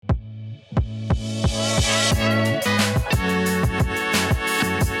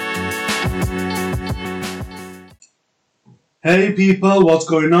Hey people, what's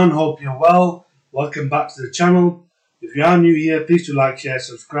going on? Hope you're well. Welcome back to the channel. If you are new here, please do like, share,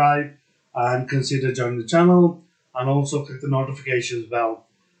 subscribe and consider joining the channel, and also click the notifications bell.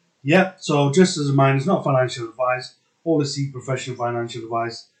 So just as a reminder, it's not financial advice. Always seek professional financial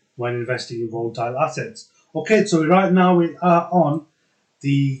advice when investing in volatile assets. Okay, so right now we are on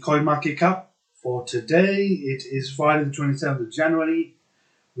the CoinMarketCap for today. It is Friday the 27th of January.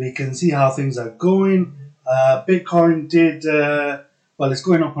 We can see how things are going. Bitcoin did, it's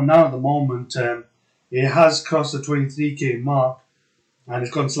going up and down at the moment. It has crossed the 23k mark and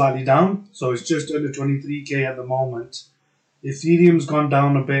it's gone slightly down. So it's just under 23k at the moment. Ethereum's gone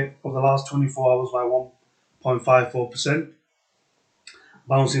down a bit over the last 24 hours by 1.54%,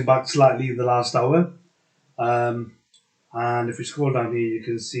 bouncing back slightly in the last hour. And if we scroll down here, you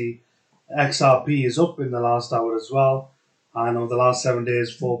can see XRP is up in the last hour as well. And over the last 7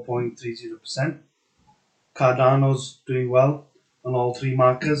 days, 4.30%. Cardano's doing well on all three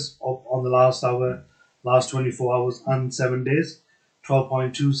markers, up on the last hour, last 24 hours and 7 days.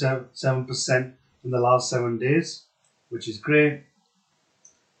 12.27% in the last 7 days, which is great.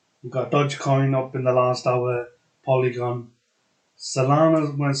 We've got Dogecoin up in the last hour, Polygon.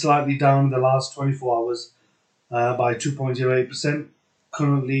 Solana went slightly down in the last 24 hours by 2.08%,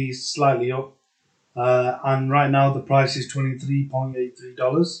 currently slightly up. And right now the price is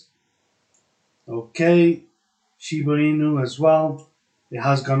 $23.83. Okay, Shiba Inu as well. It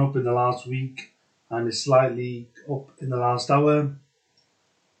has gone up in the last week and is slightly up in the last hour.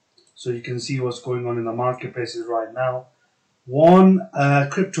 So you can see what's going on in the marketplaces right now. One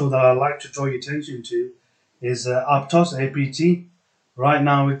crypto that I'd like to draw your attention to is Aptos, APT. Right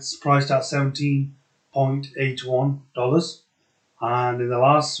now it's priced at $17.81. And in the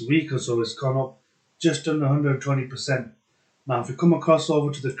last week or so it's gone up just under 120%. Now if we come across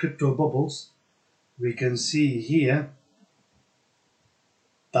over to the crypto bubbles, we can see here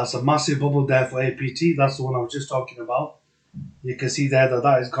that's a massive bubble there for APT. That's the one I was just talking about. You can see there that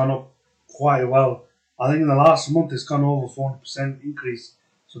has gone up quite well. I think in the last month it's gone over 400% increase.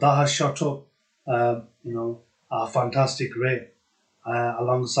 So that has shot up, at a fantastic rate.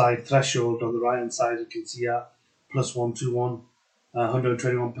 Alongside Threshold on the right hand side, you can see at plus 121,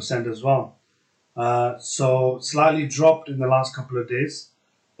 121% as well. So slightly dropped in the last couple of days.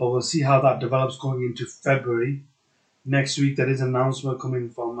 But we'll see how that develops going into February. Next week, there is an announcement coming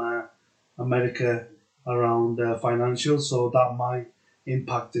from America around financials, so that might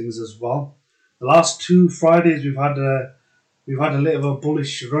impact things as well. The last 2 Fridays, we've had a little of a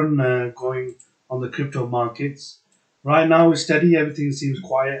bullish run going on the crypto markets. Right now, it's steady. Everything seems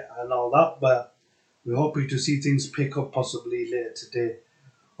quiet and all that, but we're hoping to see things pick up possibly later today.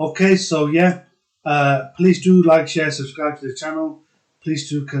 Okay, so please do like, share, subscribe to the channel. Please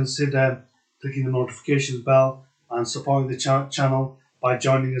do consider clicking the notifications bell and supporting the channel by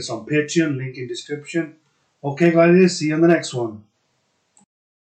joining us on Patreon, link in description. Okay guys, see you on the next one.